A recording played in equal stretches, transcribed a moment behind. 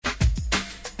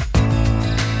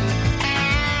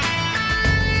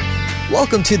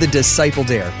Welcome to the Disciple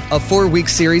Dare, a 4-week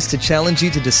series to challenge you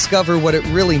to discover what it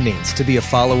really means to be a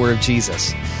follower of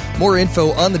Jesus. More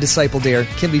info on the Disciple Dare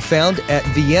can be found at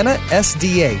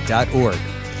viennasda.org.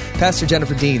 Pastor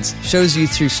Jennifer Deans shows you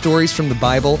through stories from the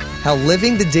Bible how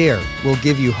living the dare will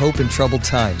give you hope in troubled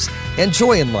times and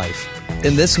joy in life.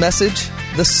 In this message,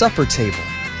 the supper table.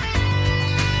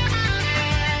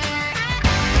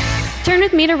 Turn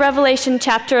with me to Revelation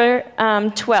chapter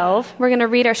 12. We're going to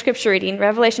read our scripture reading,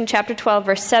 Revelation chapter 12,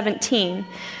 verse 17,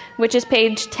 which is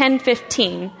page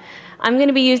 1015. I'm going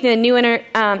to be using the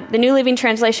New Living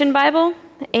Translation Bible,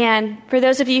 and for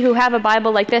those of you who have a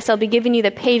Bible like this, I'll be giving you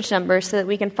the page number so that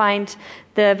we can find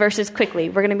the verses quickly.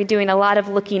 We're going to be doing a lot of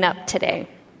looking up today.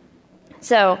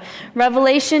 So,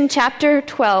 Revelation chapter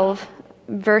 12,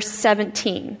 verse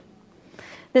 17.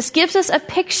 This gives us a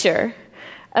picture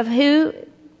of who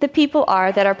the people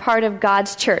are that are part of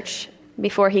God's church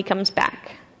before he comes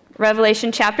back.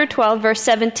 Revelation chapter 12, verse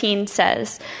 17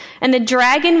 says, "And the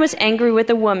dragon was angry with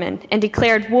the woman and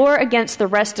declared war against the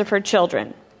rest of her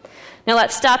children." Now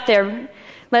let's stop there.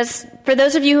 For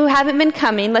those of you who haven't been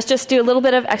coming, let's just do a little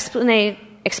bit of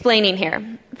explaining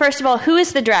here. First of all, who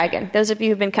is the dragon? Those of you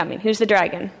who've been coming, who's the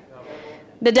dragon?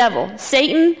 The devil.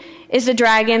 Satan is the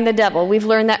dragon, the devil. We've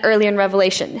learned that earlier in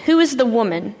Revelation. Who is the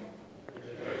woman?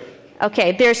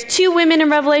 Okay, there's 2 women in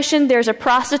Revelation. There's a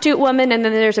prostitute woman, and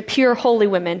then there's a pure holy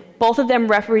woman. Both of them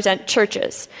represent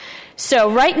churches. So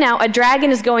right now, a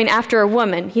dragon is going after a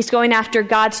woman. He's going after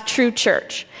God's true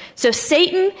church. So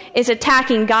Satan is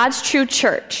attacking God's true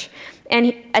church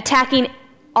and attacking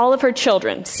all of her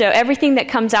children. So everything that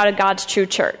comes out of God's true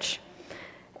church.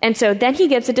 And so then he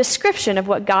gives a description of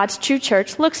what God's true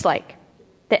church looks like.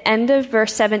 The end of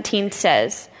verse 17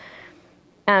 says,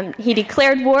 he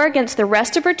declared war against the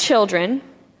rest of her children,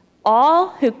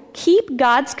 all who keep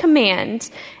God's commands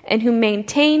and who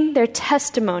maintain their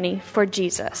testimony for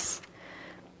Jesus.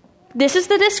 This is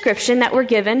the description that we're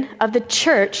given of the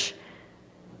church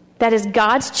that is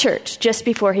God's church just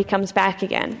before he comes back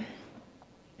again.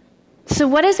 So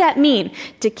what does that mean,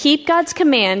 to keep God's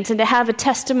commands and to have a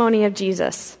testimony of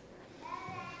Jesus?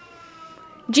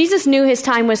 Jesus knew his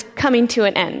time was coming to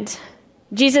an end.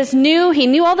 Jesus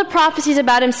knew all the prophecies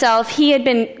about himself. He had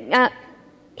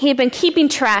been keeping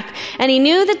track, and he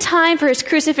knew the time for his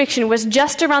crucifixion was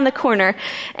just around the corner.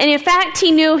 And in fact,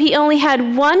 he knew he only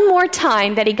had one more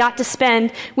time that he got to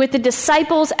spend with the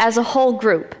disciples as a whole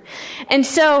group. And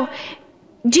so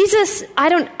Jesus, I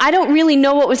don't really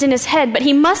know what was in his head, but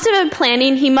he must have been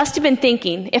planning, he must have been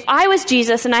thinking, if I was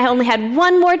Jesus and I only had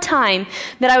one more time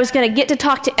that I was going to get to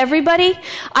talk to everybody,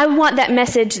 I want that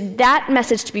message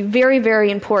to be very, very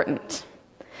important.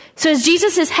 So as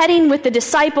Jesus is heading with the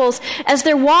disciples, as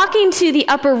they're walking to the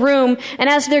upper room, and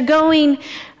as they're going,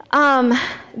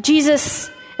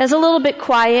 Jesus is a little bit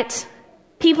quiet.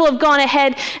 People have gone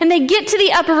ahead, and they get to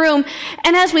the upper room,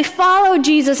 and as we follow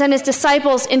Jesus and his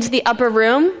disciples into the upper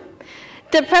room,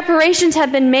 the preparations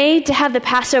have been made to have the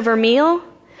Passover meal.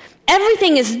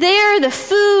 Everything is there, the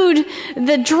food,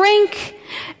 the drink,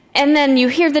 and then you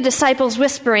hear the disciples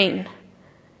whispering,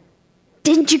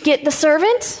 "Didn't you get the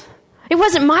servant? It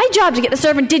wasn't my job to get the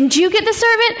servant. Didn't you get the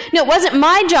servant? No, it wasn't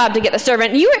my job to get the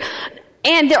servant.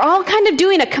 And they're all kind of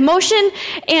doing a commotion,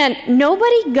 and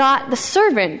nobody got the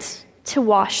servant to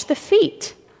wash the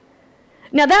feet.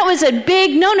 Now that was a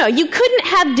big no-no. You couldn't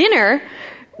have dinner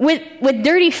with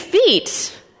dirty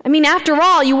feet. I mean, after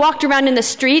all, you walked around in the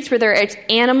streets where there are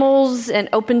animals and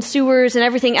open sewers and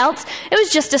everything else. It was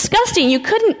just disgusting. You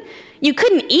couldn't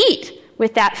eat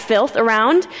with that filth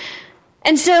around.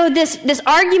 And so this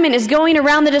argument is going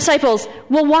around the disciples.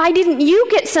 Well, why didn't you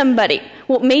get somebody?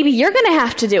 Well, maybe you're going to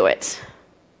have to do it.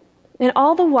 And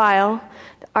all the while,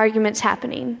 the argument's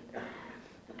happening.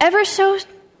 Ever so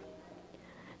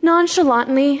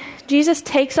nonchalantly, Jesus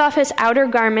takes off his outer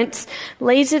garments,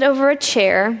 lays it over a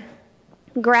chair,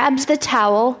 grabs the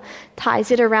towel, ties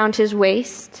it around his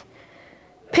waist,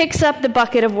 picks up the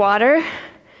bucket of water,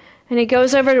 and he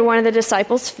goes over to one of the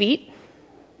disciples' feet,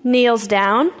 kneels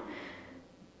down,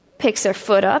 picks their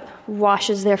foot up,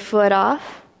 washes their foot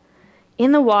off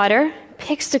in the water,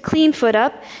 picks the clean foot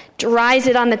up, dries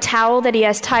it on the towel that he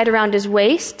has tied around his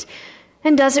waist,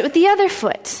 and does it with the other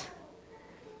foot.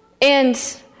 And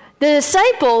the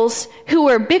disciples who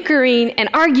were bickering and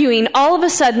arguing all of a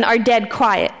sudden are dead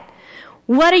quiet.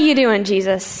 What are you doing,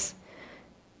 Jesus?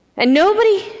 And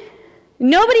nobody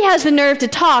has the nerve to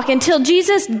talk until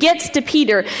Jesus gets to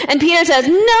Peter. And Peter says,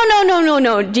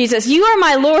 No, Jesus, you are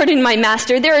my Lord and my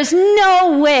Master. There is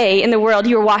no way in the world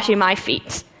you are washing my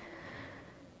feet.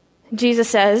 Jesus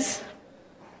says,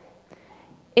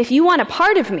 if you want a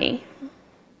part of me,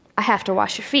 I have to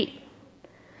wash your feet.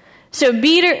 So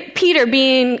Peter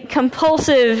being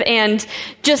compulsive and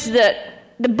just the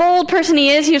bold person he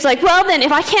is, he was like, well then,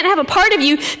 if I can't have a part of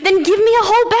you, then give me a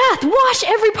whole bath. Wash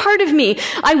every part of me.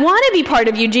 I want to be part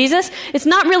of you, Jesus. It's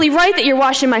not really right that you're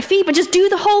washing my feet, but just do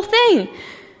the whole thing.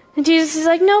 And Jesus is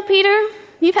like, no, Peter,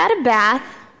 you've had a bath.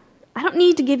 I don't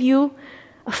need to give you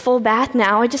a full bath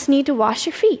now. I just need to wash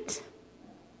your feet.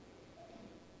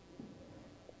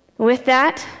 With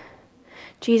that,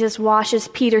 Jesus washes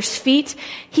Peter's feet.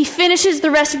 He finishes the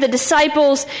rest of the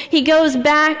disciples. He goes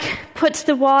back, puts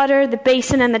the water, the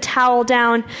basin, and the towel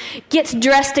down, gets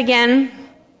dressed again,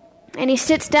 and he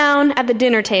sits down at the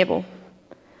dinner table.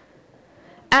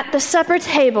 At the supper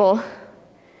table,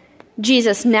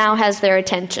 Jesus now has their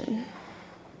attention.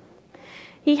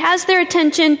 He has their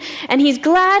attention, and he's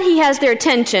glad he has their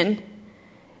attention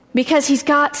because he's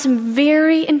got some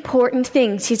very important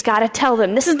things he's got to tell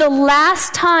them. This is the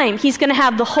last time he's going to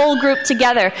have the whole group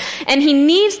together, and he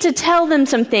needs to tell them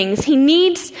some things. He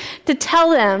needs to tell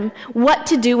them what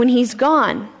to do when he's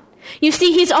gone. You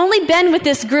see, he's only been with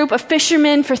this group of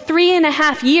fishermen for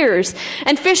 3.5 years,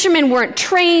 and fishermen weren't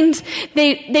trained.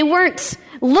 They weren't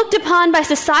looked upon by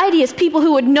society as people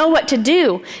who would know what to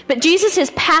do. But Jesus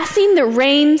is passing the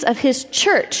reins of his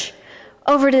church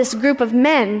over to this group of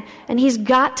men, and he's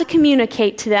got to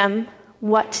communicate to them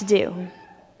what to do.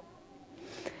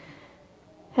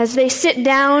 As they sit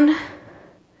down,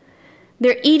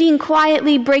 they're eating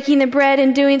quietly, breaking the bread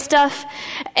and doing stuff,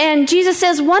 and Jesus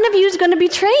says, one of you is going to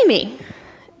betray me.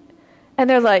 And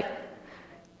they're like,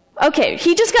 okay,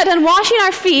 he just got done washing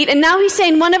our feet, and now he's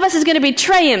saying one of us is going to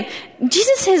betray him.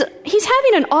 Jesus says he's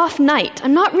having an off night.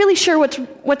 I'm not really sure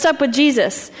what's up with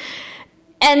Jesus.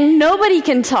 And nobody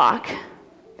can talk.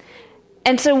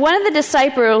 And so one of the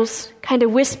disciples kind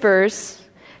of whispers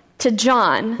to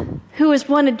John, who is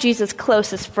one of Jesus'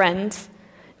 closest friends.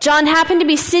 John happened to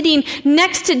be sitting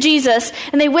next to Jesus,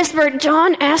 and they whisper,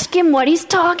 John, ask him what he's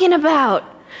talking about.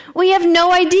 We have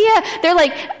no idea. They're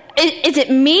like, is it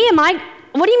me?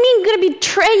 What do you mean going to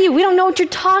betray you? We don't know what you're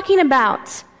talking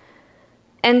about.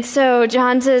 And so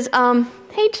John says,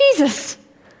 hey, Jesus,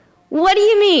 what do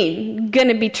you mean going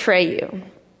to betray you?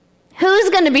 Who's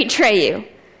going to betray you?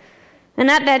 And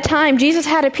at that time, Jesus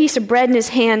had a piece of bread in his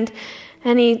hand,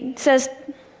 and he says,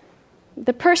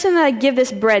 the person that I give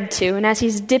this bread to, and as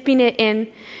he's dipping it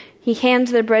in, he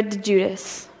hands the bread to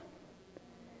Judas.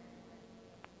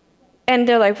 And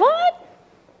they're like, what?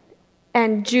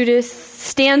 And Judas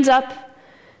stands up,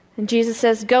 and Jesus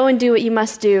says, go and do what you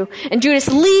must do. And Judas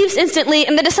leaves instantly,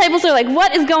 and the disciples are like,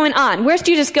 what is going on? Where's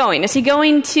Judas going? Is he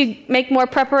going to make more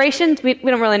preparations? We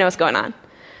don't really know what's going on.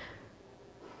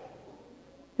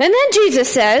 And then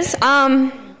Jesus says,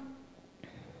 I'm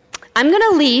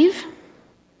going to leave,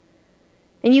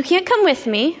 and you can't come with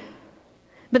me,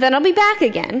 but then I'll be back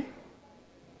again.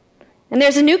 And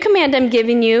there's a new command I'm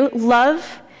giving you,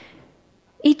 love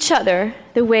each other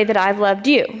the way that I've loved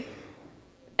you.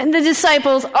 And the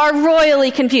disciples are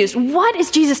royally confused. What is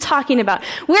Jesus talking about?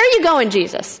 Where are you going,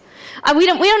 Jesus? We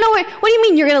don't know where. What do you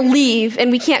mean you're going to leave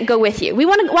and we can't go with you?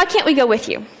 Why can't we go with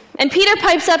you? And Peter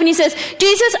pipes up and he says,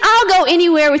 Jesus, I'll go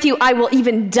anywhere with you. I will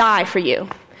even die for you.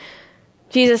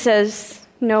 Jesus says,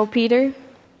 no, Peter.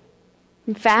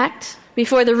 In fact,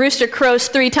 before the rooster crows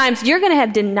 3 times, you're going to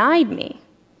have denied me.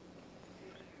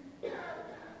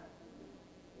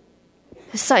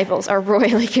 Disciples are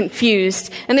royally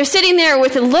confused. And they're sitting there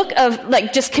with a look of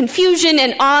just confusion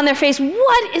and awe on their face.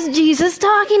 What is Jesus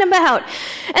talking about?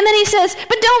 And then he says,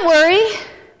 but don't worry.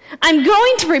 I'm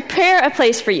going to prepare a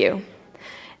place for you.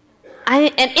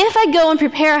 And if I go and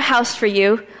prepare a house for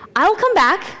you, I'll come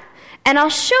back and I'll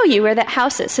show you where that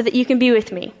house is so that you can be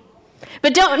with me.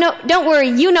 But don't worry,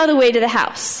 you know the way to the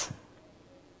house.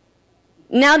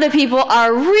 Now the people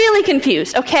are really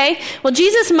confused, okay? Well,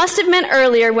 Jesus must have meant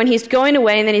earlier when he's going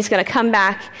away and then he's going to come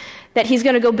back that he's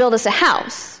going to go build us a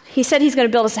house. He said he's going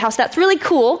to build us a house. That's really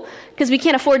cool because we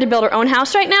can't afford to build our own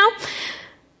house right now.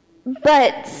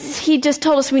 But he just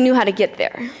told us we knew how to get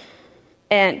there.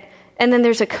 And then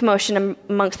there's a commotion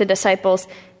amongst the disciples.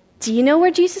 Do you know where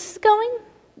Jesus is going?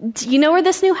 Do you know where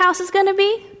this new house is going to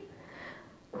be?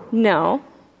 No.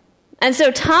 And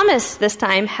so Thomas this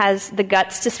time has the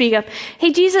guts to speak up.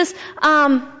 Hey, Jesus,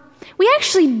 we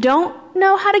actually don't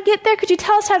know how to get there. Could you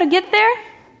tell us how to get there?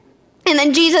 And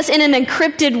then Jesus, in an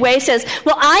encrypted way, says,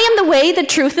 well, I am the way, the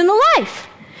truth, and the life.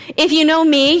 If you know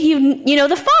me, you know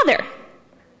the Father.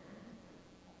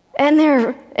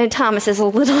 And Thomas is a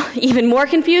little even more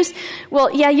confused.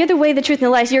 Well, yeah, you're the way, the truth, and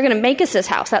the life. So you're going to make us this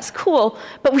house. That's cool.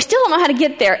 But we still don't know how to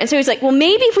get there. And so he's like, well,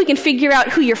 maybe if we can figure out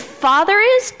who your father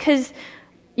is, because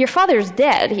your father's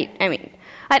dead.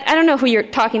 I don't know who you're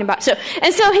talking about. So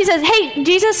he says, hey,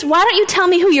 Jesus, why don't you tell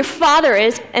me who your Father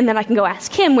is, and then I can go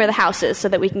ask him where the house is so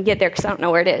that we can get there because I don't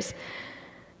know where it is.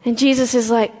 And Jesus is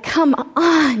like, come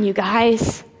on, you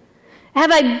guys.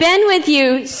 Have I been with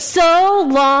you so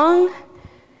long?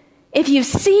 If you've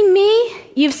seen me,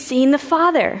 you've seen the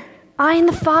Father. I and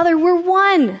the Father were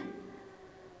one.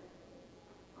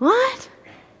 What?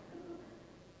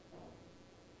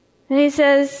 And he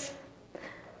says,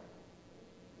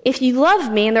 if you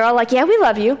love me, and they're all like, yeah, we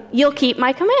love you, you'll keep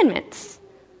my commandments.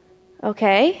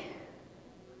 Okay.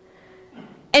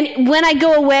 And when I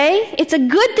go away, it's a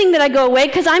good thing that I go away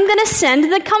because I'm going to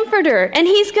send the Comforter. And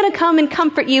he's going to come and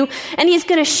comfort you. And he's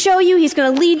going to show you, he's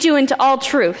going to lead you into all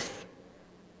truth.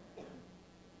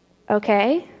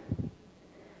 Okay?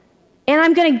 And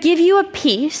I'm going to give you a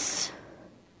peace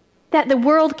that the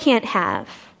world can't have.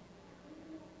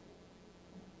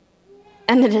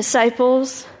 And the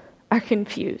disciples are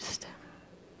confused.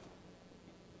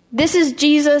 This is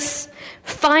Jesus'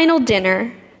 final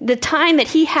dinner, the time that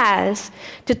he has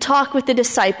to talk with the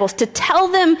disciples, to tell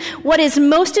them what is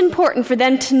most important for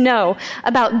them to know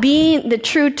about being the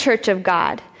true church of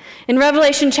God. In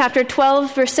Revelation chapter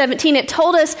 12, verse 17, it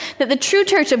told us that the true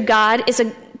church of God is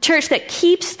a church that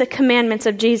keeps the commandments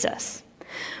of Jesus.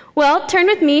 Well, turn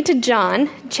with me to John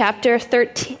chapter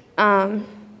 13,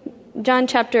 John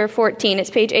chapter 14. It's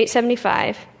page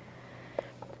 875.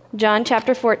 John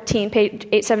chapter 14, page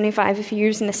 875, if you're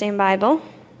using the same Bible.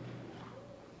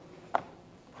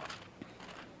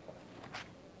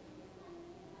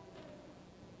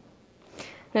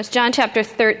 That's John chapter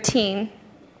 13.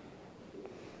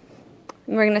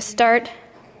 And we're going to start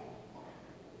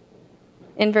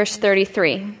in verse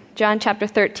 33. John chapter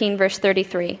 13, verse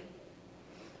 33.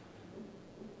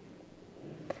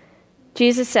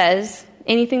 Jesus says,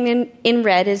 anything in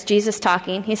red is Jesus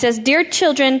talking. He says, "Dear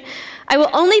children, I will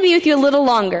only be with you a little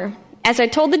longer. As I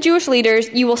told the Jewish leaders,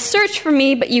 you will search for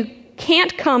me, but you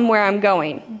can't come where I'm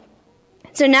going.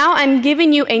 So now I'm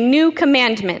giving you a new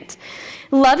commandment.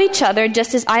 Love each other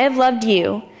just as I have loved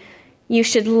you. You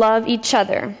should love each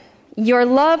other. Your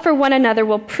love for one another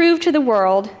will prove to the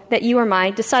world that you are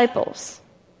my disciples."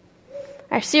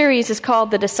 Our series is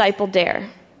called The Disciple Dare.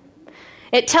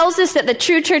 It tells us that the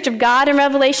true church of God in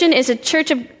Revelation is a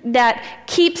church that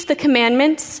keeps the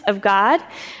commandments of God.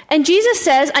 And Jesus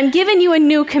says, I'm giving you a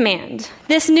new command.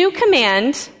 This new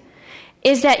command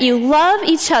is that you love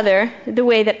each other the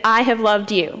way that I have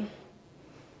loved you.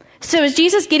 So is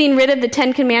Jesus getting rid of the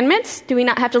 10 Commandments? Do we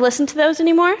not have to listen to those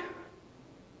anymore?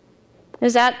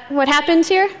 Is that what happens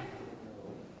here?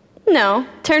 No.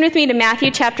 Turn with me to Matthew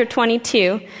chapter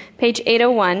 22, page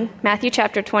 801, Matthew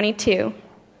chapter 22.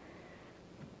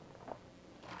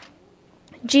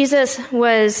 Jesus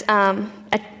was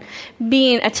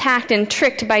being attacked and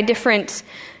tricked by different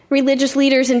religious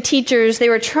leaders and teachers. They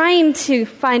were trying to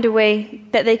find a way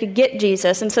that they could get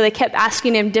Jesus, and so they kept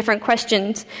asking him different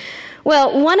questions.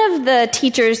 Well, one of the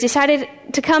teachers decided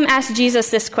to come ask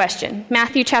Jesus this question.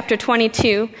 Matthew chapter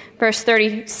 22, verse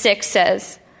 36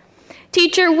 says,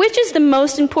 "Teacher, which is the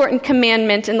most important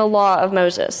commandment in the law of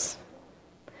Moses?"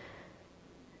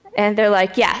 And they're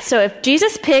like, yeah, so if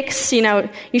Jesus picks,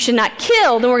 you should not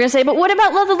kill, then we're going to say, but what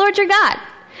about love the Lord your God?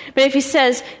 But if he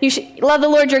says you should love the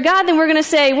Lord your God, then we're going to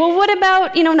say, well, what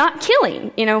about, not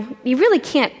killing? You really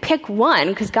can't pick one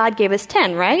because God gave us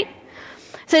 10, right?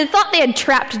 So they thought they had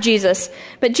trapped Jesus.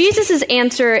 But Jesus'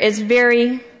 answer is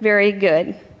very, very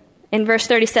good. In verse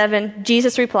 37,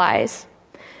 Jesus replies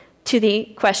to the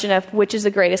question of which is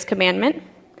the greatest commandment.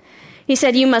 He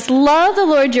said, "You must love the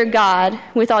Lord your God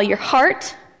with all your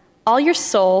heart, all your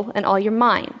soul, and all your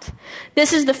mind.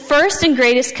 This is the first and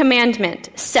greatest commandment.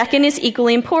 Second is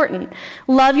equally important.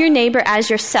 Love your neighbor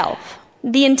as yourself.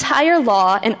 The entire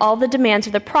law and all the demands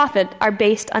of the prophet are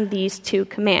based on these two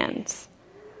commands."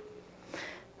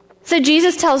 So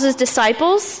Jesus tells his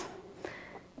disciples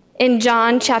in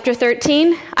John chapter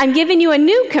 13, "I'm giving you a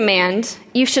new command.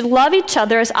 You should love each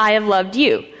other as I have loved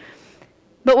you."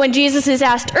 But when Jesus is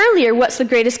asked earlier, what's the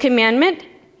greatest commandment?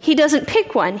 He doesn't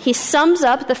pick one. He sums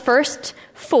up the first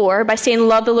 4 by saying,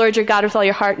 love the Lord your God with all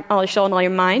your heart, all your soul, and all your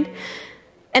mind.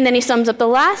 And then he sums up the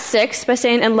last 6 by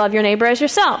saying, and love your neighbor as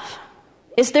yourself.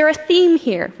 Is there a theme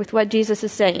here with what Jesus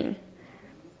is saying?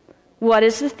 What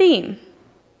is the theme?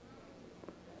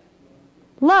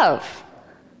 Love.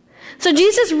 So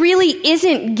Jesus really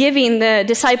isn't giving the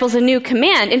disciples a new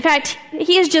command. In fact,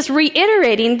 he is just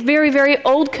reiterating very, very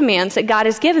old commands that God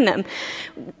has given them.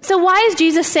 So why is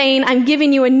Jesus saying, I'm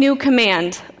giving you a new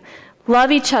command?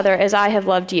 Love each other as I have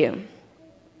loved you.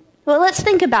 Well, let's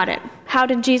think about it. How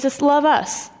did Jesus love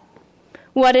us?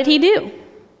 What did he do?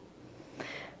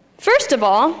 First of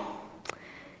all,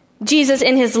 Jesus,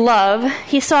 in his love,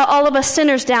 he saw all of us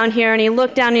sinners down here, and he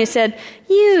looked down and he said,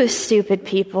 "You stupid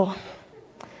people.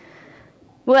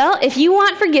 Well, if you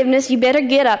want forgiveness, you better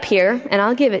get up here, and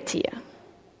I'll give it to you."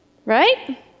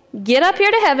 Right? Get up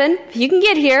here to heaven. If you can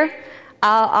get here,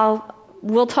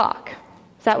 we'll talk.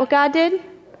 Is that what God did?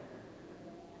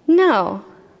 No.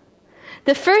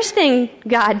 The first thing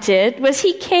God did was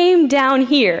he came down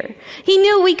here. He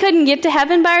knew we couldn't get to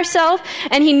heaven by ourselves,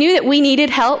 and he knew that we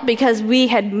needed help because we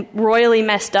had royally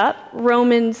messed up.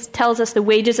 Romans tells us the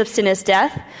wages of sin is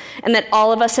death, and that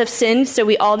all of us have sinned, so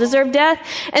we all deserve death.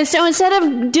 And so instead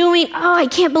of doing, "Oh, I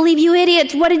can't believe you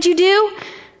idiots, what did you do?"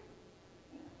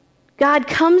 God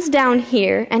comes down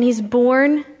here, and he's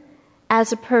born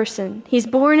as a person. He's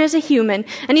born as a human,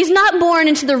 and he's not born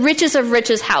into the richest of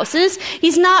riches houses.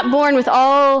 He's not born with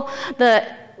all the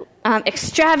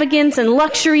extravagance and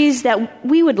luxuries that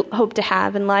we would hope to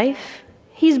have in life.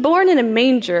 He's born in a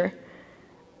manger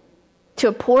to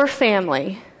a poor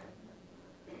family.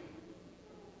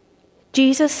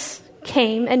 Jesus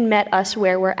came and met us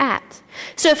where we're at.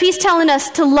 So if he's telling us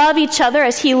to love each other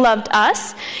as he loved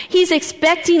us, he's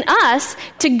expecting us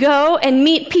to go and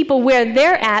meet people where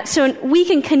they're at so we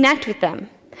can connect with them.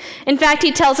 In fact,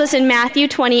 he tells us in Matthew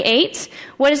 28,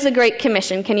 what is the Great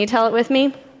Commission? Can you tell it with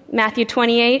me? Matthew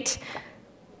 28.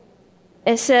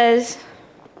 It says,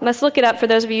 let's look it up for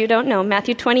those of you who don't know.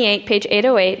 Matthew 28, page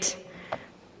 808.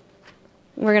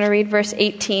 We're going to read verse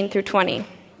 18 through 20.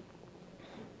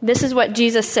 This is what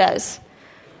Jesus says.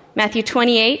 Matthew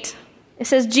 28, it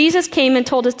says, Jesus came and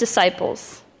told his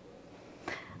disciples,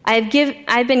 I've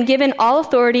been given all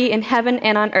authority in heaven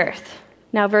and on earth.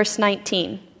 Now verse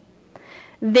 19.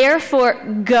 Therefore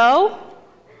go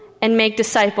and make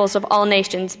disciples of all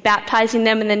nations, baptizing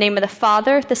them in the name of the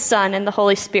Father, the Son, and the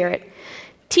Holy Spirit.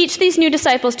 Teach these new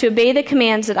disciples to obey the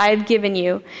commands that I have given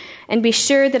you, and be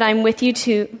sure that I'm with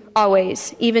you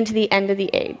always, even to the end of the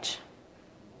age.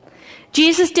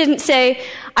 Jesus didn't say,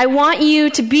 I want you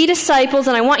to be disciples,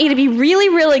 and I want you to be really,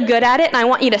 really good at it, and I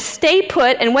want you to stay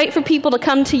put and wait for people to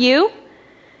come to you.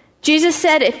 Jesus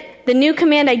said, if the new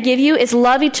command I give you is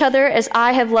love each other as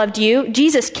I have loved you.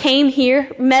 Jesus came here,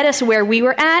 met us where we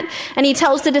were at, and he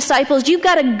tells the disciples, you've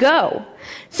got to go.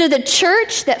 So the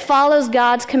church that follows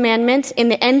God's commandments in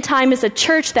the end time is a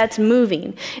church that's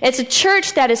moving. It's a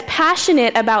church that is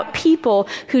passionate about people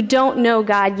who don't know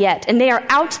God yet. And they are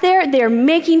out there, they are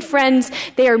making friends,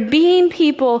 they are being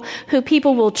people who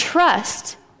people will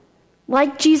trust,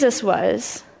 like Jesus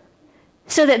was,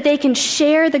 so that they can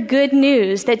share the good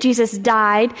news that Jesus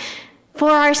died for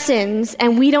our sins,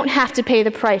 and we don't have to pay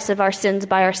the price of our sins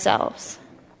by ourselves.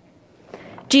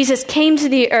 Jesus came to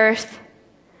the earth.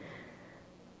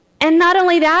 And not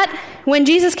only that, when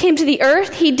Jesus came to the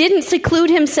earth, he didn't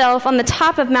seclude himself on the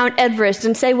top of Mount Everest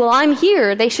and say, well, I'm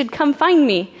here, they should come find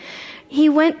me. He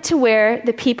went to where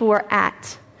the people were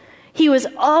at. He was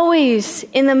always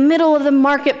in the middle of the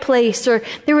marketplace, or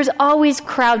there was always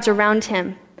crowds around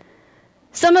him.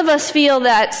 Some of us feel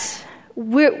that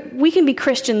we can be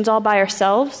Christians all by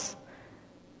ourselves.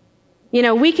 You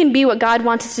know, we can be what God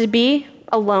wants us to be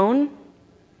alone.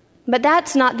 But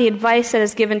that's not the advice that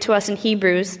is given to us in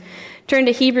Hebrews. Turn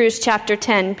to Hebrews chapter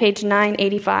 10, page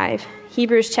 985.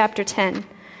 Hebrews chapter 10,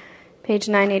 page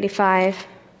 985.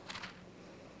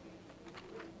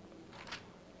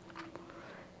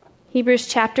 Hebrews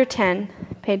chapter 10,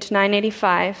 page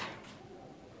 985.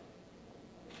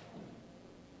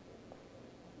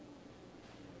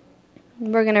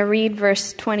 We're going to read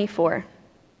verse 24.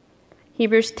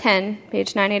 Hebrews 10,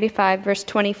 page 985, verse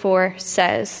 24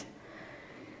 says,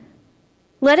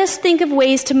 let us think of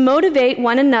ways to motivate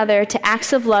one another to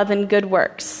acts of love and good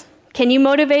works. Can you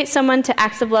motivate someone to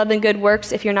acts of love and good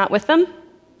works if you're not with them?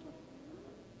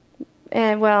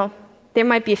 Well, there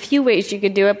might be a few ways you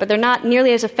could do it, but they're not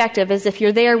nearly as effective as if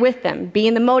you're there with them,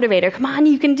 being the motivator. Come on,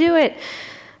 you can do it.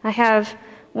 I have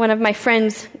one of my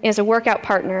friends as a workout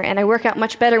partner, and I work out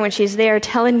much better when she's there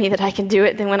telling me that I can do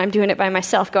it than when I'm doing it by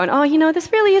myself, going, oh, you know,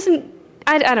 this really isn't,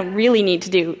 I don't really need to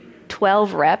do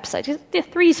 12 reps.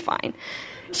 3's fine.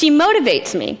 She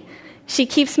motivates me. She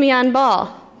keeps me on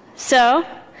ball. So,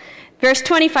 verse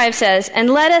 25 says, and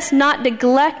let us not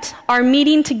neglect our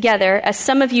meeting together as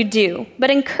some of you do, but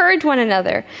encourage one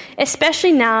another,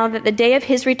 especially now that the day of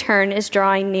his return is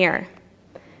drawing near.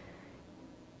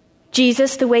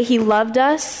 Jesus, the way he loved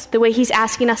us, the way he's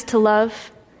asking us to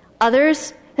love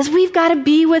others, is we've got to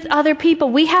be with other people.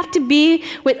 We have to be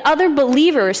with other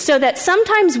believers so that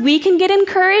sometimes we can get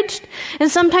encouraged and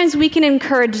sometimes we can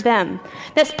encourage them.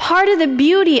 That's part of the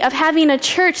beauty of having a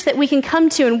church that we can come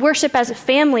to and worship as a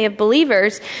family of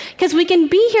believers, because we can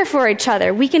be here for each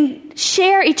other. We can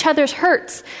share each other's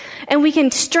hurts and we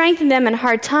can strengthen them in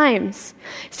hard times.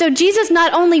 So Jesus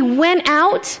not only went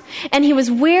out and he was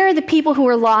where the people who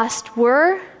were lost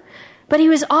were, but he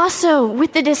was also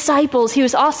with the disciples. He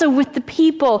was also with the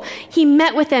people. He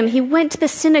met with them. He went to the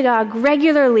synagogue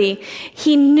regularly.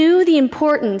 He knew the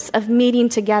importance of meeting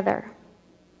together.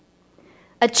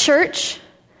 A church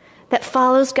that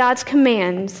follows God's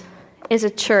commands is a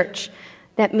church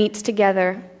that meets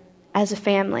together as a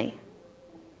family.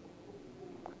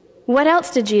 What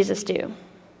else did Jesus do?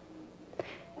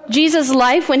 Jesus'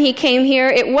 life when he came here,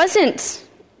 it wasn't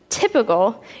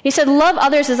typical. He said, love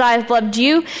others as I have loved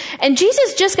you. And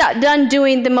Jesus just got done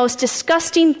doing the most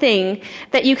disgusting thing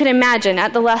that you can imagine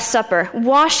at the Last Supper,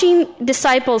 washing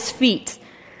disciples' feet.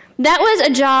 That was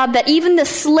a job that even the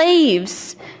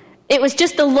slaves, it was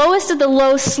just the lowest of the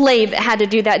low slave that had to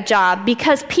do that job,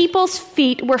 because people's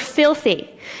feet were filthy.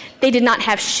 They did not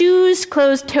have shoes,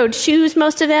 closed-toed shoes,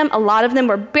 most of them. A lot of them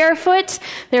were barefoot.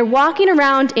 They're walking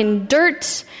around in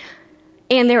dirt,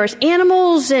 and there was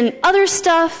animals and other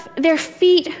stuff. Their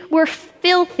feet were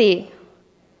filthy.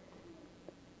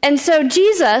 And so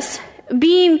Jesus,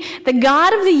 being the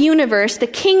God of the universe, the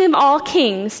King of all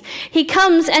kings, he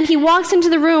comes and he walks into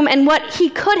the room, and what he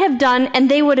could have done, and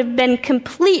they would have been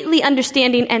completely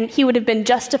understanding and he would have been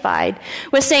justified,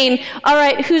 was saying, all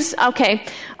right,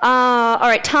 all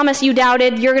right, Thomas, you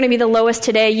doubted. You're going to be the lowest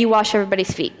today. You wash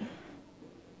everybody's feet.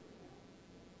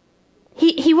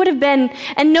 He would have been,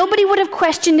 and nobody would have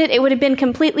questioned it. It would have been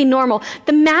completely normal.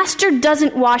 The master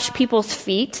doesn't wash people's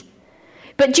feet.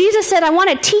 But Jesus said, I want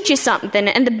to teach you something,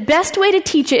 and the best way to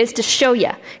teach it is to show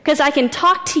you, because I can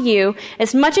talk to you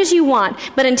as much as you want,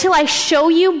 but until I show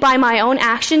you by my own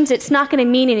actions, it's not going to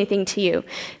mean anything to you.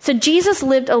 So Jesus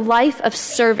lived a life of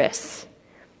service,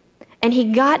 and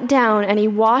he got down and he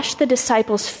washed the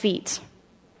disciples' feet.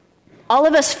 All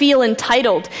of us feel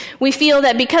entitled. We feel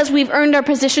that because we've earned our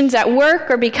positions at work,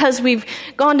 or because we've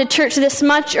gone to church this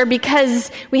much, or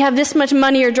because we have this much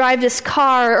money or drive this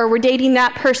car, or we're dating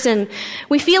that person,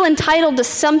 we feel entitled to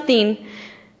something.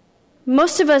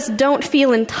 Most of us don't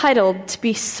feel entitled to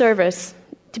be servants.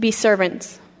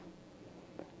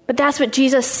 But that's what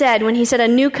Jesus said when he said, a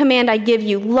new command I give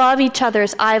you, love each other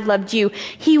as I've loved you.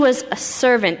 He was a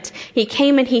servant. He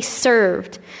came and he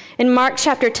served. In Mark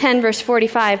chapter 10, verse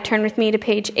 45, turn with me to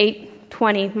page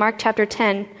 820. Mark chapter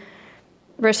 10,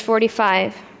 verse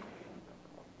 45.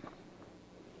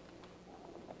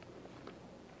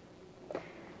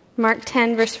 Mark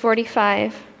 10, verse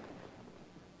 45.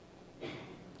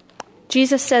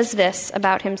 Jesus says this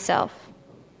about himself.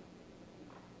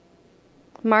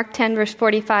 Mark 10, verse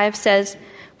 45 says,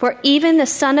 for even the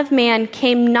Son of Man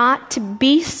came not to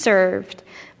be served,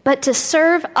 but to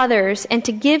serve others and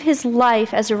to give his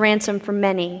life as a ransom for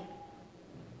many.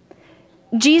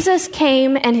 Jesus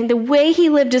came, and the way he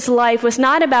lived his life was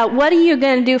not about, what are you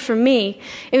going to do for me?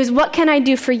 It was, what can I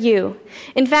do for you?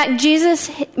 In fact,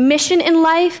 Jesus' mission in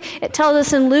life, it tells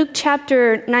us in Luke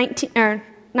chapter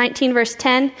 19 verse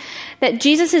 10, that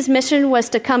Jesus' mission was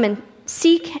to come and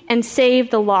seek and save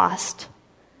the lost.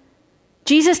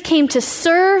 Jesus came to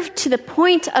serve to the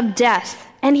point of death,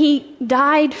 and he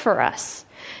died for us.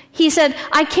 He said,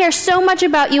 I care so much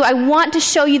about you. I want to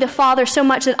show you the Father so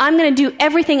much that I'm going to do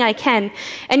everything I can.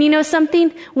 And you know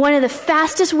something? One of the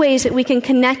fastest ways that we can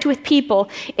connect with people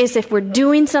is if we're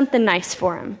doing something nice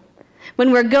for them.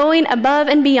 When we're going above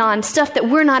and beyond stuff that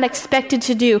we're not expected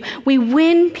to do, we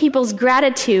win people's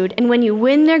gratitude. And when you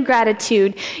win their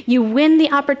gratitude, you win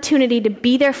the opportunity to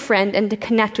be their friend and to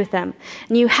connect with them.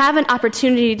 And you have an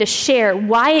opportunity to share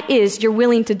why it is you're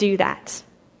willing to do that.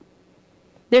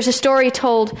 There's a story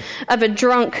told of a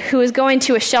drunk who was going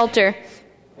to a shelter,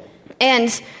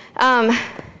 and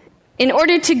in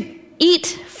order to eat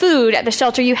food at the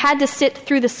shelter, you had to sit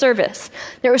through the service.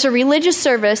 There was a religious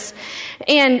service,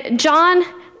 and John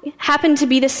happened to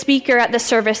be the speaker at the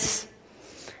service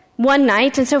one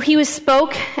night, and so he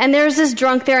spoke, and there was this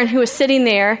drunk there, and who was sitting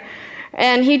there,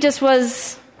 and he just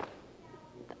was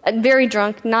very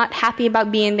drunk, not happy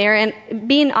about being there, and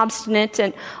being obstinate,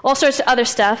 and all sorts of other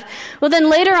stuff. Well, then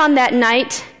later on that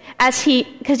night,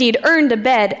 because he'd earned a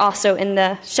bed also in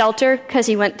the shelter, because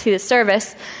he went to the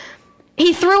service,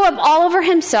 he threw up all over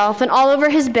himself, and all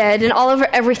over his bed, and all over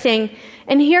everything,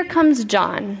 and here comes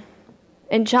John.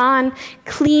 And John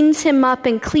cleans him up,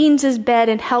 and cleans his bed,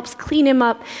 and helps clean him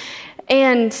up,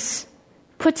 and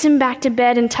puts him back to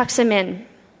bed, and tucks him in.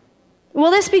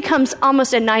 Well, this becomes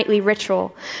almost a nightly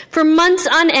ritual. For months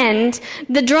on end,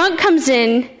 the drunk comes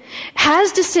in,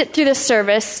 has to sit through the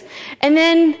service, and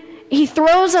then he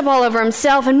throws up all over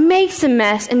himself and makes a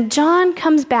mess, and John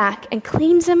comes back and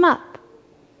cleans him up.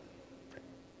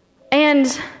 And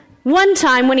one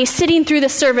time when he's sitting through the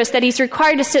service that he's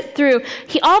required to sit through,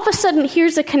 he all of a sudden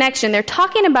hears a connection. They're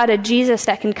talking about a Jesus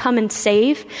that can come and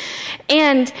save.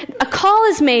 And a call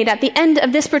is made at the end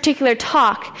of this particular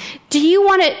talk. Do you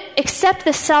want to accept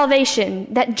the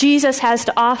salvation that Jesus has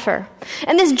to offer?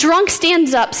 And this drunk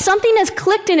stands up. Something has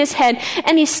clicked in his head,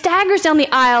 and he staggers down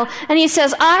the aisle, and he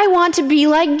says, I want to be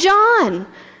like John.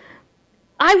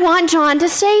 I want John to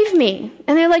save me.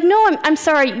 And they're like, no, I'm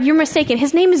sorry, you're mistaken.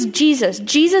 His name is Jesus.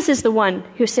 Jesus is the one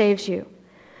who saves you.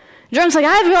 Drunk's like,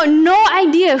 I've got no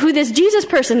idea who this Jesus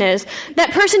person is. That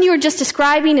person you were just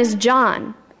describing is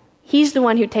John. He's the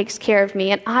one who takes care of me,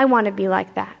 and I want to be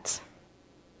like that.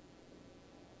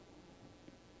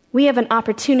 We have an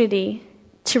opportunity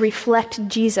to reflect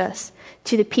Jesus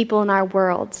to the people in our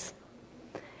worlds.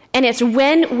 And it's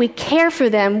when we care for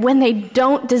them, when they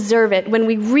don't deserve it, when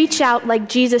we reach out like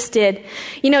Jesus did.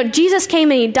 You know, Jesus came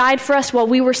and he died for us while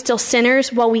we were still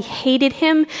sinners, while we hated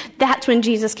him. That's when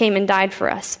Jesus came and died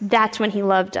for us. That's when he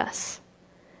loved us.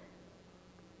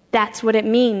 That's what it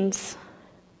means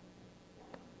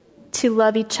to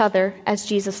love each other as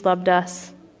Jesus loved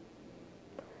us.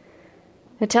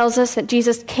 It tells us that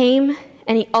Jesus came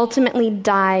and he ultimately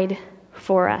died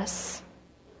for us.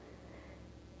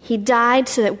 He died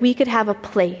so that we could have a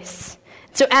place.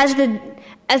 So as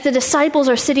the disciples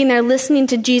are sitting there listening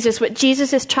to Jesus, what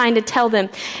Jesus is trying to tell them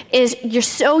is, you're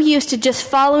so used to just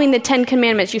following the 10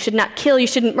 Commandments. You should not kill, you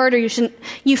shouldn't murder,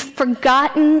 you've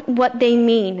forgotten what they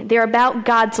mean. They're about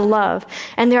God's love,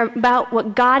 and they're about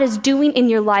what God is doing in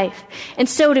your life. And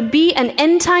so to be an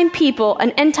end-time people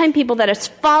that is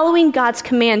following God's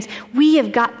commands, we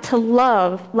have got to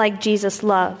love like Jesus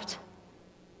loved.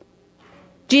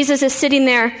 Jesus is sitting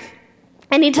there,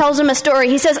 and he tells him a story.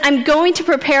 He says, I'm going to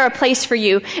prepare a place for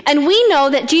you. And we know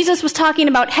that Jesus was talking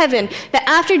about heaven, that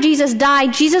after Jesus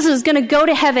died, Jesus was going to go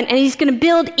to heaven, and he's going to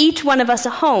build each one of us a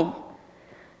home.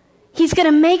 He's going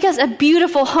to make us a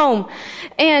beautiful home.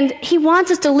 And he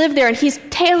wants us to live there, and he's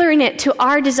tailoring it to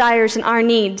our desires and our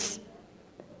needs.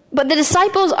 But the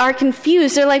disciples are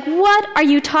confused. They're like, what are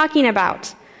you talking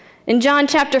about? In John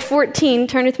chapter 14,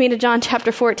 turn with me to John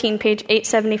chapter 14, page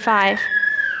 875.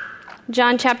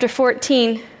 John chapter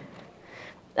 14,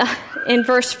 in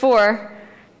verse 4,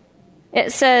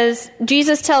 it says,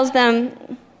 Jesus tells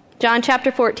them, John chapter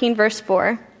 14, verse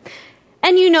 4,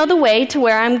 and you know the way to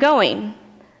where I'm going.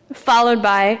 Followed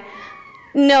by,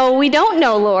 no, we don't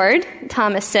know, Lord,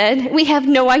 Thomas said. We have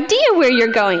no idea where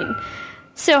you're going.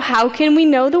 So how can we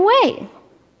know the way?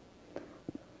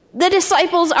 The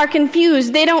disciples are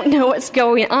confused. They don't know what's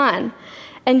going on.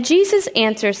 And Jesus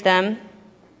answers them,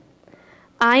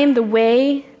 I am the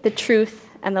way, the truth,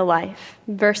 and the life.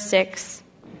 Verse 6.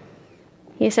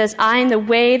 He says, I am the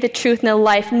way, the truth, and the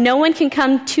life. No one can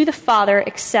come to the Father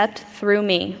except through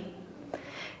me.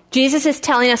 Jesus is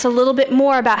telling us a little bit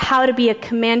more about how to be a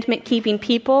commandment-keeping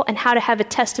people and how to have a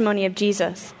testimony of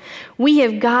Jesus. We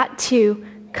have got to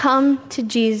come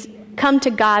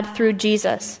to God through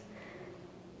Jesus.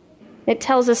 It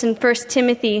tells us in 1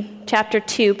 Timothy chapter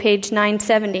 2, page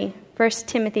 970. 1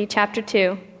 Timothy chapter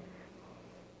 2.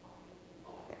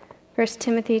 1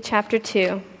 Timothy chapter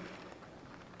 2.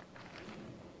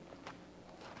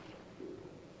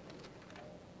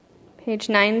 Page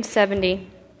 970.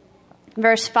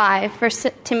 Verse 5. 1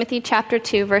 Timothy chapter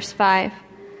 2, verse 5.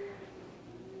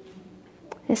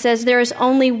 It says, there is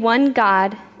only one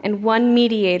God and one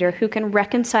mediator who can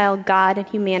reconcile God and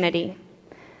humanity,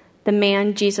 the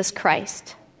man Jesus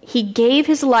Christ. He gave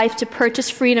his life to purchase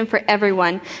freedom for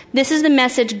everyone. This is the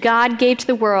message God gave to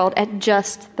the world at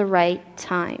just the right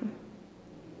time.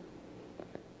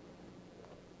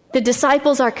 The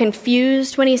disciples are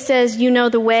confused when he says, you know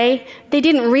the way. They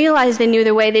didn't realize they knew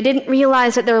the way. They didn't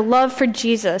realize that their love for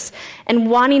Jesus and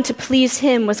wanting to please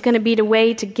him was going to be the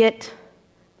way to get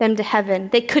them to heaven.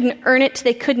 They couldn't earn it.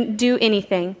 They couldn't do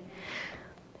anything.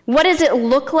 What does it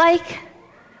look like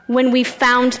when we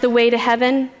found the way to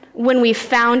heaven? When we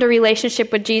found a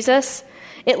relationship with Jesus?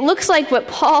 It looks like what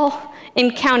Paul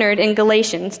encountered in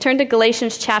Galatians. Turn to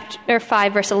Galatians chapter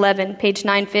 5, verse 11, page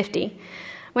 950.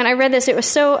 When I read this, it was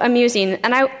so amusing,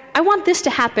 and I want this to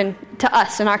happen to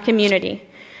us in our community.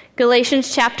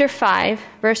 Galatians chapter 5,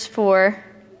 verse 4,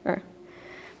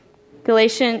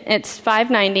 it's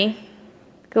 590.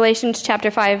 Galatians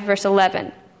chapter 5, verse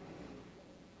 11.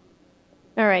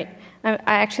 All right, I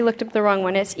actually looked up the wrong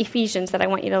one. It's Ephesians that I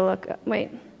want you to look up.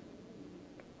 Wait,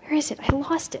 where is it? I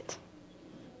lost it.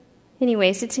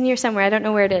 Anyways, it's in here somewhere. I don't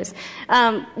know where it is.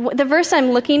 The verse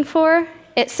I'm looking for,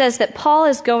 it says that Paul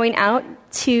is going out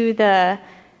to the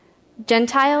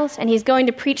Gentiles, and he's going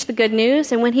to preach the good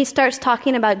news. And when he starts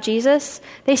talking about Jesus,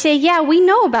 they say, yeah, we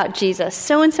know about Jesus.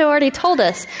 So-and-so already told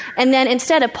us. And then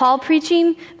instead of Paul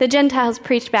preaching, the Gentiles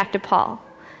preach back to Paul.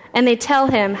 And they tell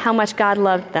him how much God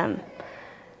loved them.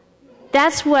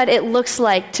 That's what it looks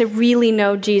like to really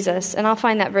know Jesus. And I'll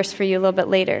find that verse for you a little bit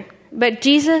later. But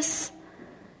Jesus,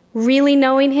 really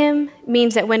knowing him,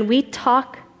 means that when we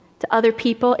talk to other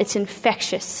people, it's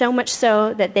infectious, so much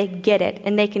so that they get it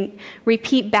and they can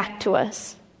repeat back to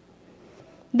us.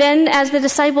 Then, as the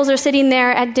disciples are sitting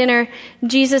there at dinner,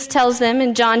 Jesus tells them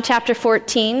in John chapter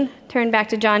 14, turn back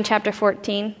to John chapter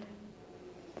 14.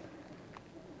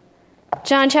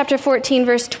 John chapter 14,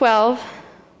 verse 12,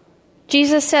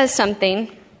 Jesus says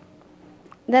something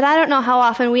that I don't know how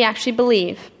often we actually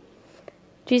believe.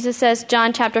 Jesus says,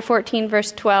 John chapter 14,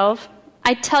 verse 12,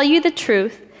 I tell you the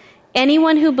truth,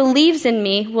 anyone who believes in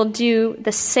me will do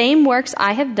the same works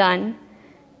I have done,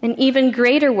 and even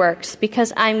greater works,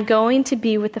 because I'm going to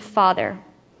be with the Father.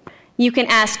 You can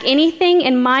ask anything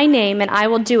in my name, and I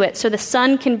will do it, so the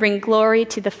Son can bring glory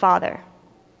to the Father.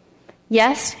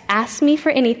 Yes, ask me for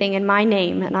anything in my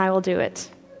name, and I will do it.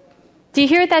 Do you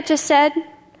hear what that just said?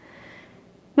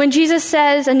 When Jesus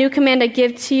says, a new command I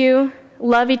give to you,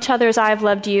 love each other as I have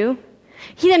loved you,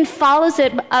 he then follows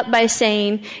it up by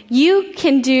saying, you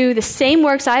can do the same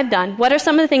works I've done. What are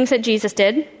some of the things that Jesus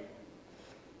did?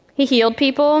 He healed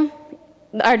people.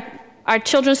 Our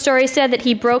children's story said that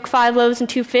he broke 5 loaves and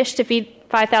 2 fish to feed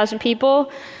 5,000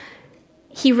 people.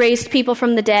 He raised people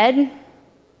from the dead.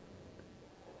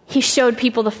 He showed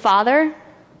people the Father.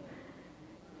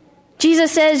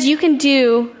 Jesus says you can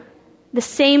do the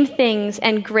same things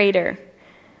and greater.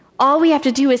 All we have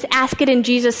to do is ask it in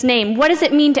Jesus' name. What does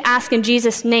it mean to ask in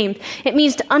Jesus' name? It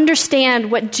means to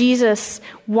understand what Jesus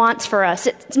wants for us.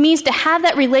 It means to have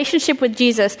that relationship with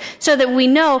Jesus so that we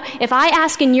know if I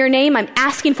ask in your name, I'm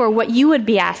asking for what you would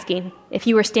be asking if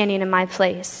you were standing in my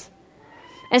place.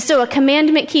 And so a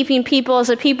commandment-keeping people is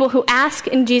a people who ask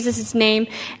in Jesus' name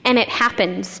and it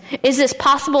happens. Is this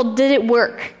possible? Did it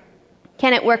work?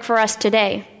 Can it work for us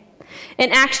today?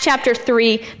 In Acts chapter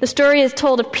 3, the story is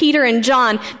told of Peter and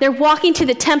John. They're walking to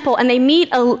the temple and they meet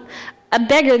a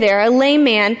beggar there, a lame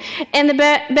man, and the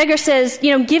beggar says,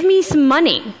 give me some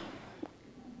money.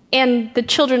 And the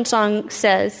children's song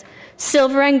says,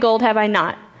 silver and gold have I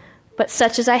not, but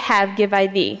such as I have give I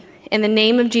thee. In the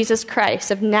name of Jesus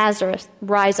Christ of Nazareth,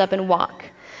 rise up and walk.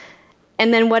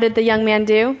 And then what did the young man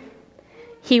do?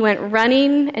 He went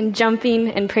running and jumping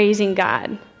and praising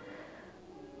God.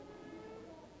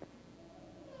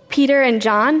 Peter and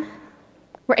John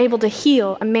were able to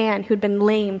heal a man who'd been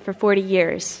lame for 40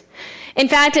 years. In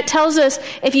fact, it tells us,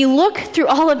 if you look through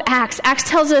all of Acts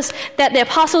tells us that the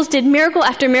apostles did miracle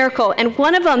after miracle, and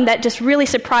one of them that just really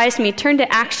surprised me, turn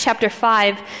to Acts chapter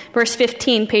 5, verse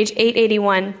 15, page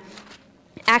 881.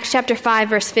 Acts chapter 5,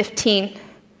 verse 15.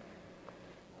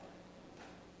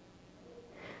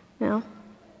 No.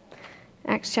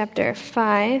 Acts chapter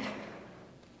 5.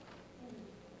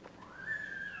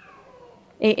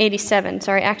 887,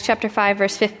 Acts chapter 5,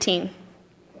 verse 15.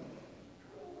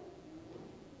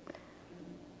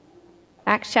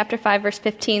 Acts chapter 5, verse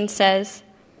 15 says,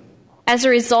 as a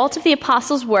result of the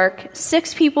apostles' work, sick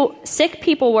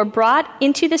people were brought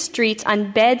into the streets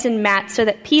on beds and mats so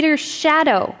that Peter's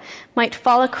shadow might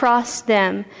fall across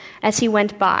them as he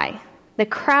went by. The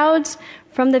crowds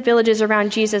from the villages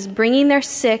around Jesus bringing their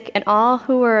sick and all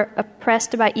who were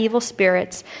oppressed by evil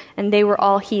spirits, and they were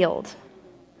all healed.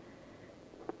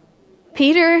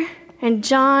 Peter and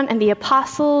John and the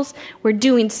apostles were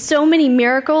doing so many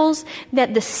miracles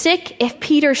that the sick, if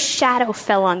Peter's shadow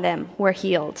fell on them, were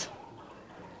healed.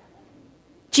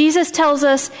 Jesus tells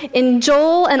us in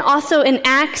Joel and also in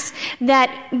Acts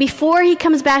that before he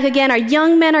comes back again, our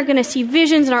young men are going to see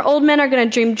visions and our old men are going to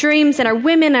dream dreams and our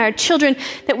women and our children,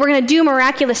 that we're going to do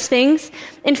miraculous things.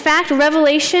 In fact,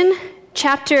 Revelation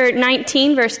chapter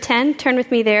 19, verse 10, turn with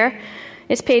me there.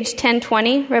 It's page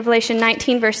 1020, Revelation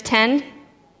 19, verse 10.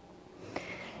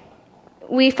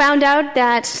 We found out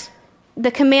that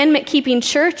the commandment-keeping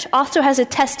church also has a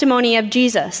testimony of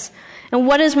Jesus. And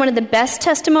what is one of the best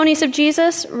testimonies of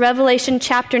Jesus? Revelation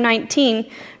chapter 19,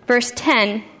 verse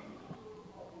 10.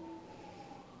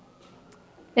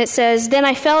 It says, then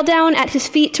I fell down at his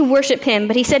feet to worship him,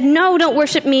 but he said, no, don't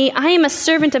worship me. I am a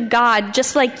servant of God,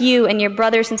 just like you and your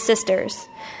brothers and sisters.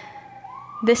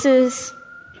 This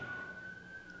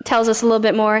tells us a little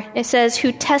bit more. It says,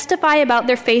 who testify about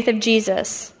their faith of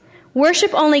Jesus.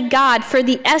 Worship only God, for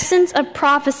the essence of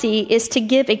prophecy is to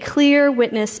give a clear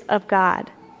witness of God.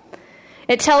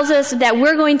 It tells us that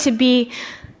we're going to be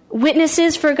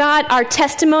witnesses for God, our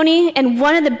testimony, and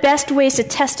one of the best ways to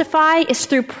testify is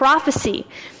through prophecy.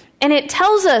 And it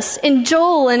tells us in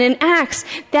Joel and in Acts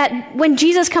that when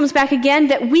Jesus comes back again,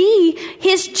 that we,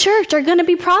 his church, are going to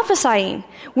be prophesying.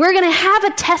 We're going to have a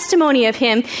testimony of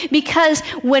him, because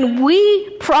when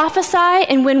we prophesy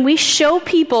and when we show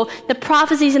people the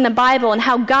prophecies in the Bible and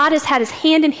how God has had his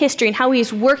hand in history and how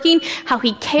he's working, how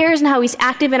he cares and how he's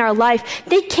active in our life,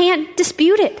 they can't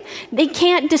dispute it. They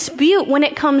can't dispute when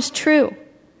it comes true.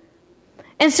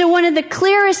 And so one of the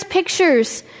clearest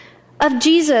pictures of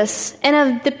Jesus and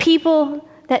of the people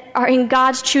that are in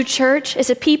God's true church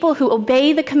is a people who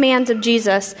obey the commands of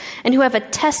Jesus and who have a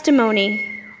testimony.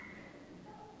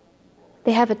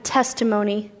 They have a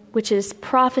testimony, which is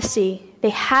prophecy. They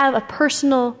have a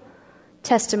personal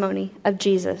testimony of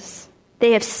Jesus.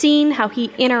 They have seen how he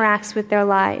interacts with their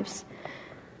lives.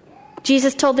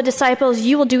 Jesus told the disciples,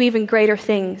 you will do even greater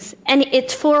things. And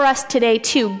it's for us today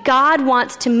too. God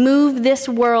wants to move this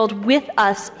world with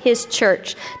us, his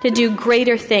church, to do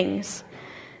greater things.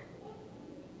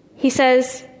 He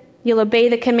says, you'll obey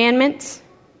the commandments.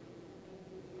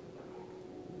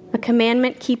 A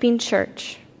commandment-keeping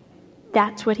church.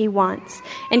 That's what he wants.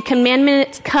 And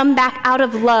commandments come back out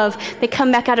of love. They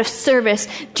come back out of service.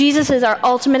 Jesus is our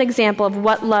ultimate example of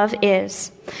what love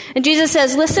is. And Jesus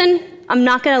says, listen, I'm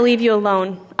not going to leave you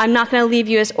alone. I'm not going to leave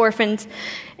you as orphans.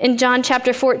 In John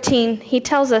chapter 14, he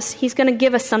tells us he's going to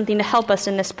give us something to help us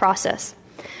in this process.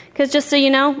 Because just so you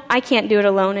know, I can't do it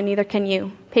alone, and neither can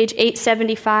you. Page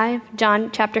 875,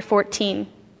 John chapter 14.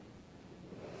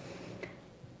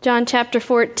 John chapter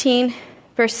 14,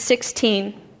 verse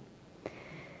 16.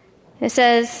 It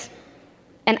says,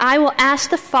 and I will ask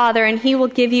the Father, and he will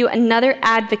give you another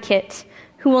advocate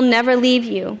who will never leave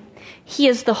you. He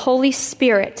is the Holy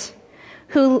Spirit,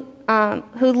 who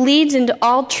leads into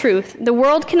all truth. The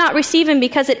world cannot receive him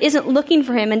because it isn't looking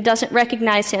for him and doesn't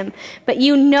recognize him. But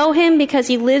you know him because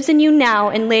he lives in you now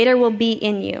and later will be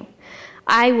in you.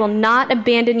 I will not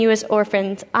abandon you as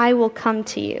orphans. I will come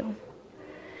to you.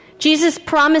 Jesus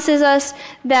promises us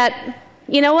that,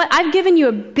 you know what, I've given you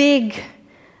a big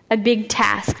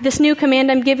task. This new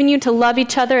command I'm giving you to love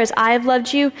each other as I have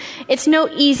loved you, it's no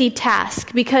easy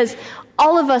task because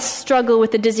all of us struggle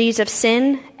with the disease of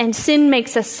sin, and sin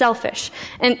makes us selfish.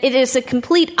 And it is a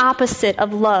complete opposite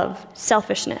of love,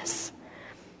 selfishness.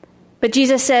 But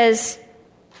Jesus says,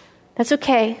 that's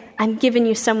okay. I'm giving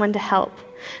you someone to help.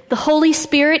 The Holy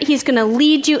Spirit, he's going to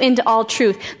lead you into all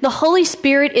truth. The Holy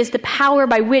Spirit is the power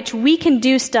by which we can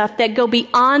do stuff that go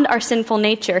beyond our sinful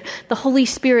nature. The Holy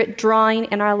Spirit drawing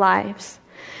in our lives.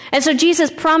 And so Jesus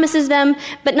promises them,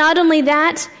 but not only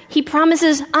that, he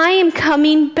promises, I am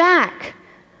coming back.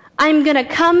 I'm going to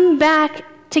come back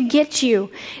to get you.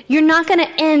 You're not going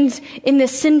to end in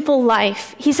this sinful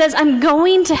life. He says, I'm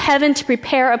going to heaven to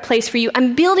prepare a place for you.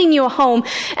 I'm building you a home,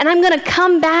 and I'm going to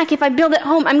come back. If I build it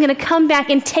home, I'm going to come back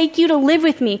and take you to live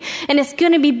with me, and it's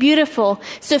going to be beautiful.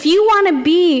 So if you want to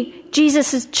be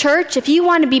Jesus' church, if you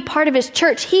want to be part of his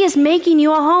church, he is making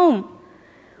you a home.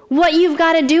 What you've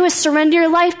got to do is surrender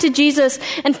your life to Jesus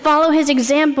and follow his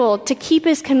example, to keep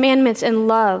his commandments and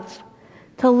love,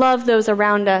 to love those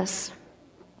around us.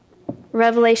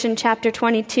 Revelation chapter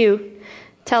 22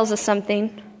 tells us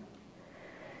something.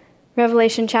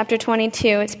 Revelation chapter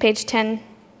 22, it's page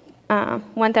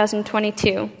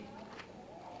 1022.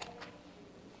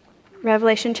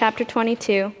 Revelation chapter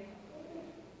 22,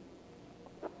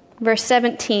 verse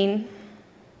 17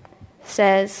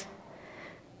 says,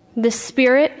 the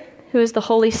Spirit, who is the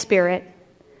Holy Spirit,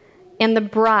 and the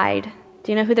bride.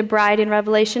 Do you know who the bride in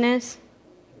Revelation is?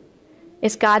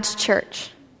 It's God's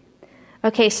church.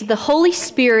 Okay, so the Holy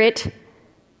Spirit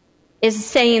is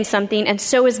saying something, and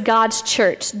so is God's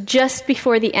church just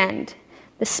before the end.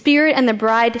 The Spirit and the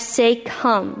bride say,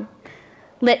 come.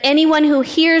 Let anyone who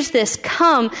hears this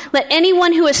come. Let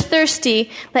anyone who is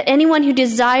thirsty, let anyone who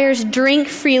desires drink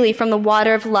freely from the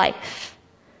water of life.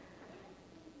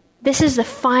 This is the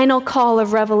final call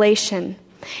of Revelation.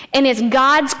 And it's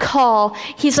God's call.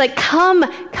 He's like, come,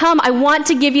 I want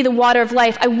to give you the water of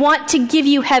life. I want to give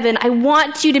you heaven. I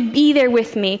want you to be there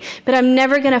with me, but I'm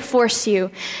never going to force you.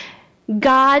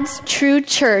 God's true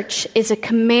church is a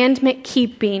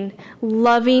commandment-keeping,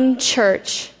 loving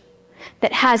church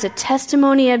that has a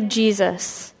testimony of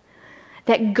Jesus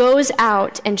that goes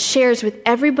out and shares with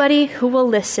everybody who will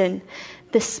listen.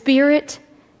 The Spirit,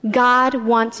 God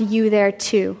wants you there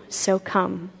too, so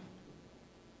come.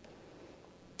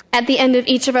 At the end of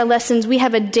each of our lessons, we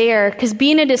have a dare, because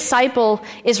being a disciple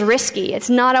is risky. It's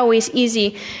not always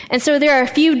easy. And so there are a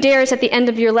few dares at the end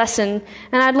of your lesson,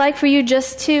 and I'd like for you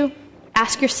just to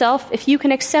Ask yourself if you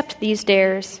can accept these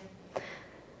dares.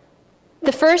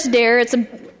 The first dare,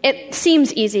 it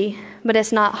seems easy, but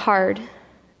it's not hard.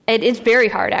 It is very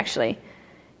hard, actually.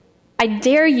 I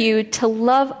dare you to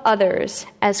love others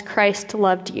as Christ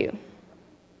loved you.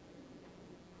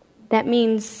 That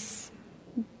means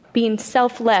being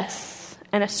selfless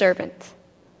and a servant.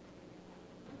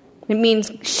 It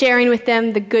means sharing with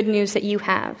them the good news that you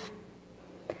have.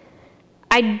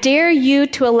 I dare you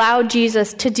to allow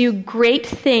Jesus to do great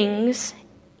things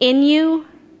in you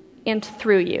and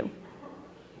through you.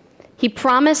 He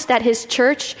promised that his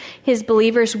church, his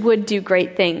believers, would do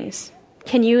great things.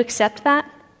 Can you accept that?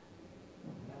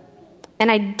 And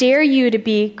I dare you to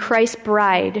be Christ's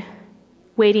bride,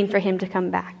 waiting for him to come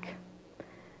back.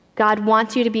 God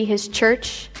wants you to be his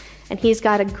church, and he's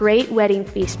got a great wedding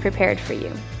feast prepared for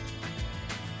you.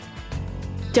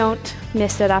 Don't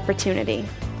miss that opportunity.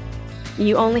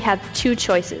 You only have two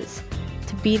choices,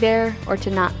 to be there or to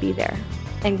not be there.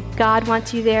 And God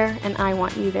wants you there, and I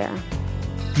want you there.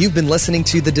 You've been listening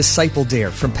to The Disciple Dare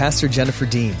from Pastor Jennifer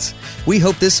Deans. We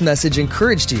hope this message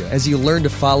encouraged you as you learn to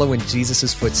follow in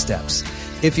Jesus' footsteps.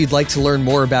 If you'd like to learn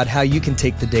more about how you can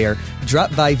take the dare,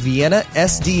 drop by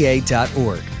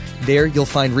viennasda.org. There you'll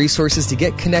find resources to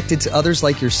get connected to others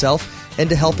like yourself and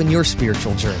to help in your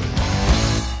spiritual journey.